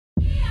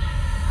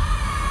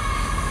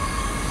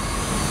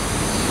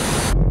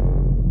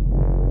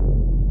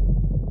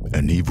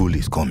evil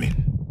is coming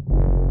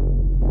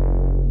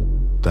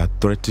that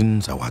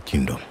threatens our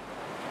kingdom,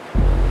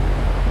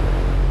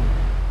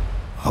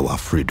 our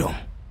freedom.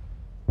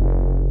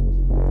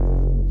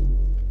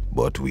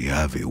 But we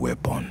have a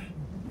weapon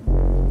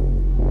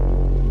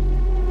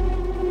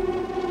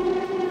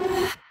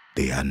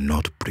they are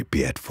not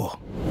prepared for.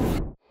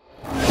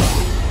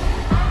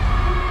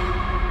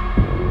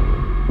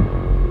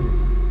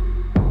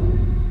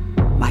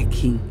 My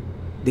king,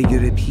 the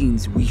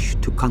Europeans wish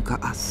to conquer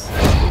us.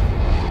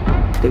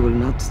 They will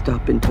not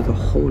stop until the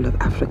whole of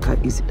Africa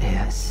is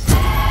theirs.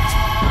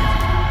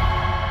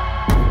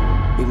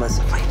 We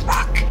must fight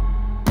back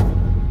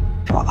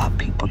for our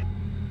people.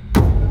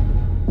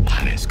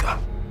 Maneska,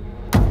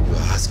 you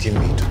are asking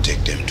me to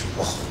take them to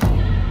war.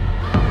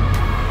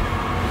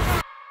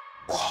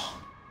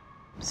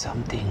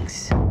 Some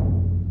things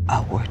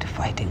are worth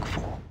fighting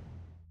for.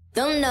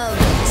 Don't know,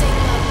 take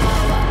my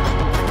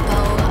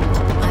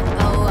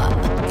power.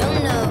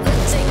 Don't know,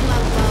 take my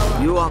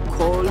power. You are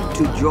called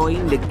to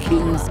join the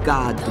King's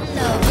Guard. Don't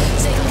know,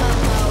 take my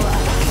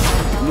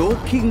power. No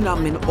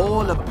kingdom in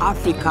all of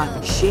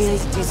Africa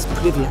shares this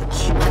privilege.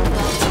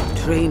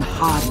 Train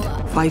hard,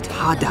 fight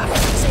harder.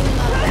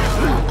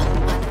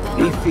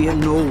 We fear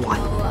no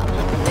one.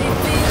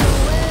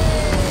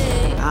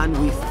 And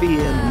we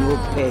fear no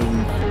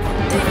pain.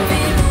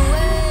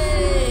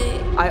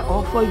 I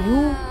offer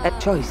you a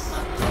choice.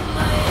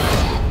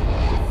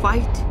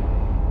 Fight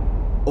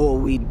or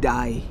we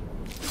die.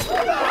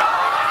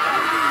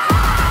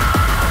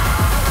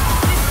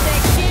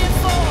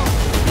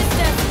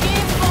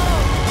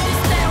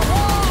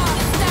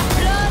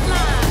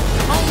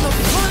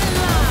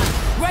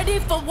 Ready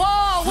for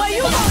war, where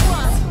you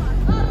going?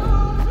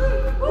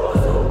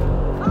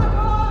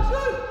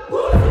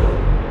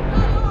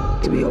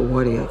 To be a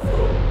warrior,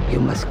 you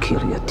must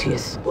kill your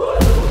tears.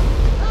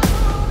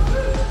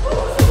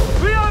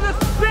 We are the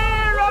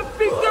spear of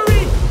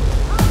victory!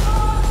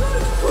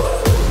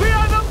 We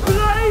are the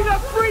blade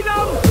of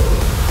freedom!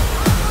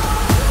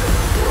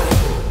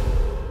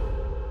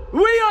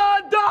 We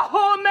are the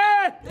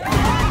homie!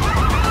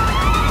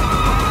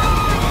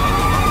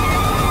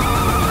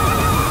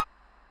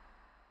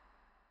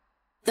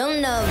 Don't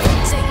know,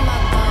 take my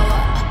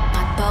power.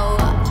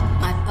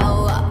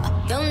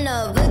 Don't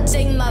know,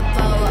 take my power.